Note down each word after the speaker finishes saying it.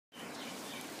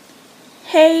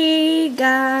Hey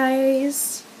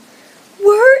guys,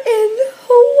 we're in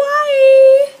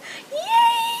Hawaii!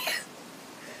 Yay!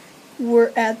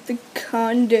 We're at the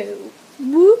condo.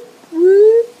 Whoop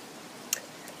whoop.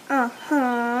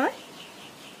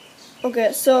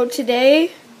 Okay, so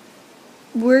today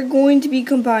we're going to be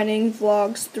combining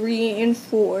vlogs 3 and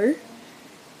 4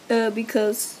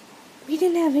 because we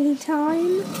didn't have any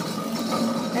time,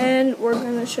 and we're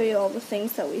going to show you all the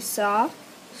things that we saw.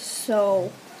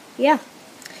 So yeah,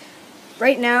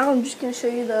 right now I'm just going to show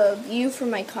you the view from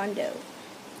my condo.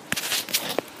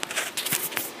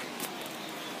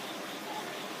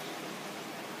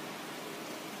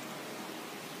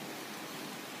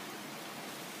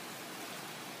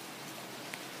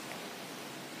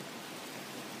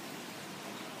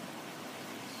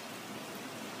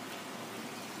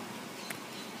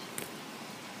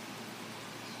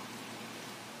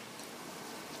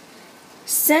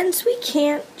 Since we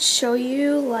can't show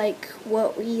you like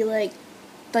what we like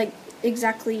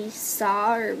exactly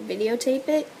saw or videotape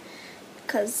it,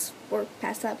 because we're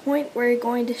past that point, we're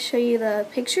going to show you the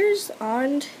pictures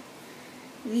on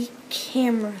the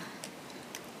camera.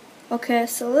 Okay,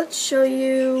 so let's show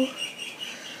you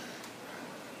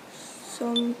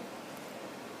some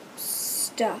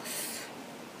stuff.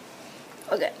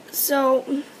 Okay,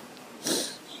 so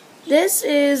this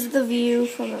is the view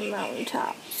from the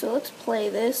mountaintop. So let's play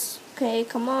this. Okay,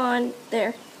 come on.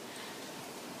 There.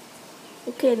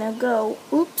 Okay, now go.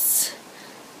 Oops.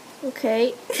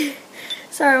 Okay.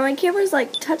 Sorry, my camera's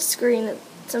like touchscreen. It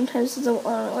sometimes doesn't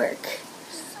want to work.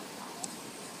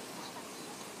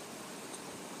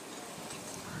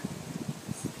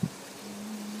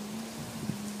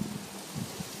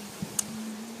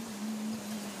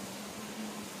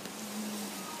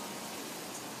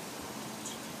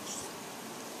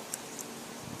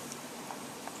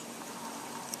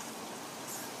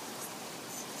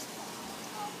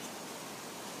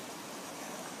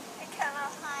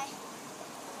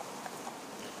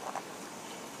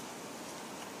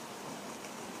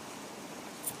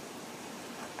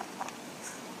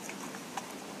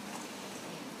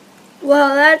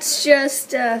 Well, that's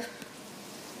just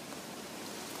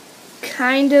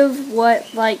kind of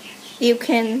what you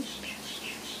can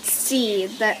see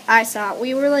that I saw.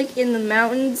 We were in the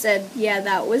mountains, and yeah,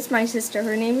 that was my sister.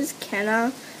 Her name is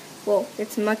Kenna. Well,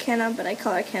 it's McKenna, but I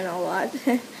call her Kenna a lot.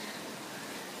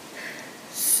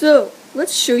 So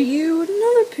let's show you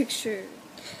another picture.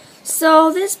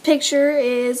 So this picture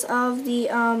is of the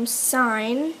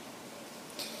sign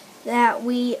that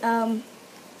we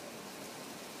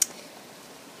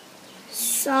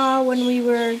saw when we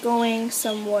were going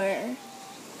somewhere.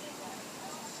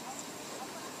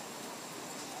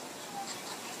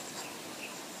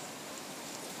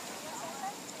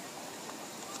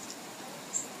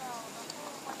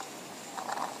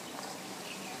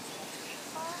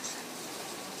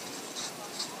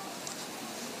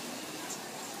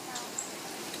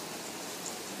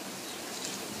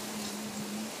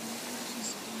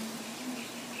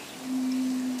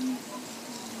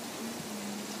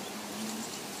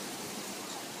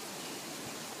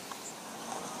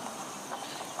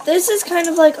 This is kind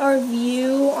of like our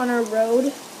view on our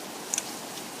road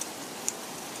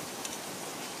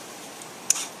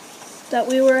that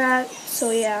we were at,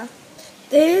 so yeah.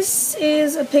 This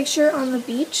is a picture on the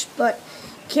beach, but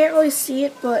can't really see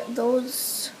it, but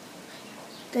those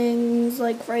things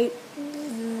right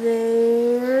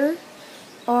there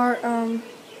are,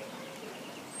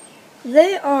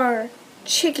 they are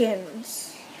chickens.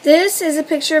 This is a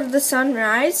picture of the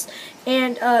sunrise,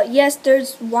 and yes,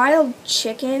 there's wild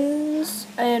chickens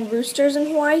and roosters in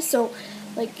Hawaii, so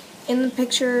in the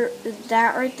picture,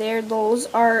 that right there,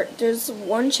 there's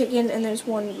one chicken and there's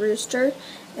one rooster,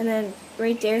 and then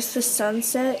right there's the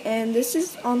sunset, and this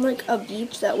is on a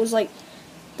beach that was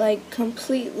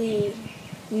completely,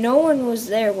 no one was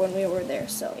there when we were there,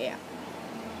 so yeah.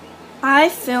 I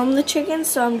filmed the chickens,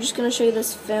 so I'm just going to show you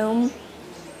this film.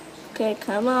 Okay,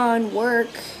 come on, work.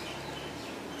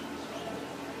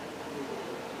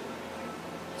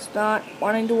 It's not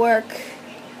wanting to work.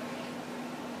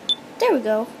 There we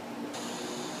go.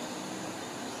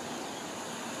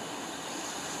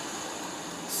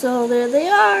 So there they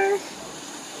are.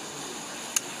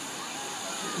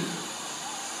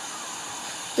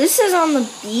 This is on the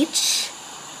beach,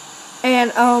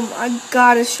 and I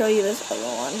gotta show you this other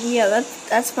one. Yeah,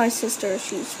 that's my sister.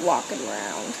 She's walking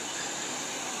around.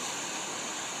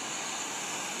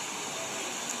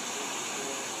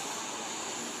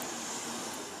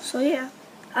 So yeah,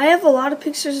 I have a lot of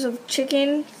pictures of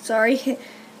chicken, sorry,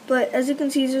 but as you can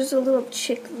see, there's a little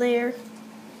chick there.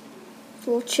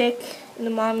 Little chick, and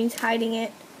the mommy's hiding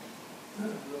it.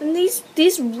 And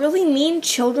these really mean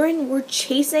children were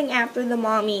chasing after the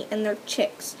mommy and their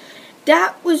chicks.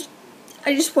 I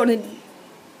just wanted to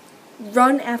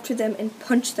run after them and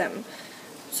punch them.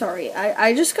 Sorry,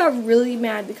 I just got really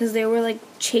mad because they were like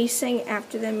chasing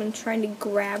after them and trying to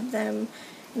grab them.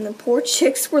 And the poor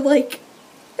chicks were like,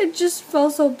 it just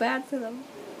felt so bad for them.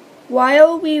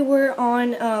 While we were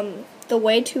on the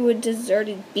way to a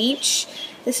deserted beach,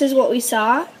 this is what we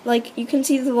saw. Like, you can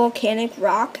see the volcanic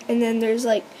rock, and then there's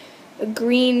like a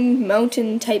green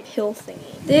mountain type hill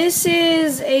thingy. This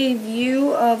is a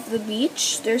view of the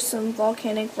beach. There's some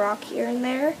volcanic rock here and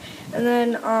there. And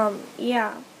then,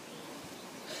 yeah.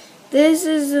 This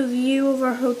is a view of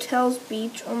our hotel's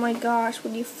beach. Oh my gosh,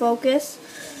 would you focus?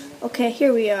 Okay,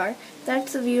 here we are.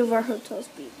 That's the view of our hotel's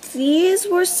beach. These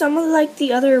were some of like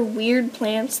the other weird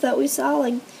plants that we saw.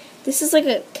 Like, this is like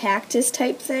a cactus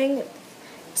type thing.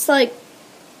 It's like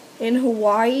in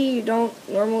Hawaii, you don't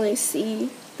normally see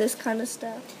this kind of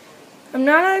stuff. I'm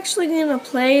not actually going to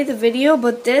play the video,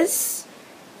 but this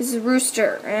is a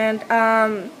rooster. And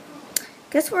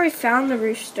guess where I found the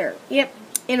rooster? Yep,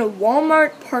 in a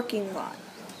Walmart parking lot.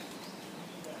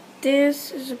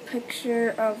 This is a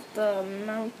picture of the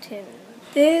mountain.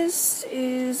 This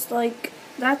is like,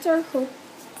 that's our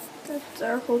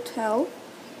hotel,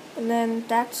 and then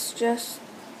that's just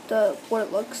what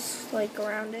it looks like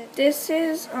around it. This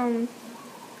is a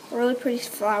really pretty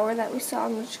flower that we saw.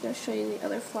 I'm just going to show you the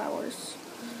other flowers.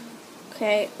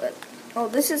 Okay, oh,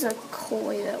 this is a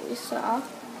koi that we saw.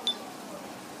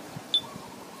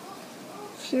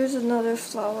 Here's another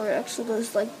flower. It actually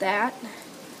looks like that.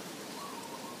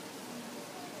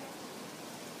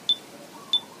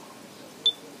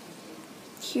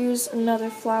 Here's another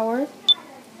flower,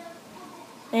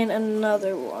 and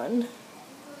another one,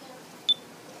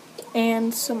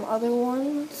 and some other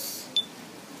ones,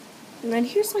 and then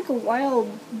here's like a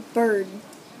wild bird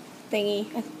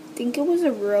thingy. I think it was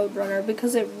a roadrunner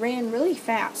because it ran really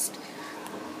fast.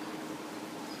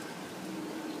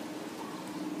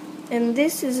 And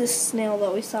this is a snail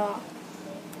that we saw.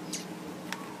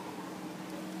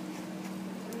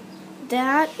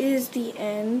 That is the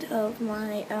end of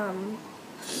my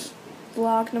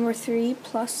vlog number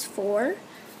 3+4,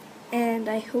 and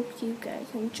I hope you guys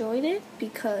enjoyed it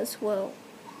because, well,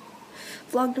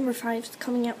 vlog number 5 is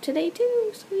coming out today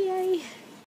too, so yay.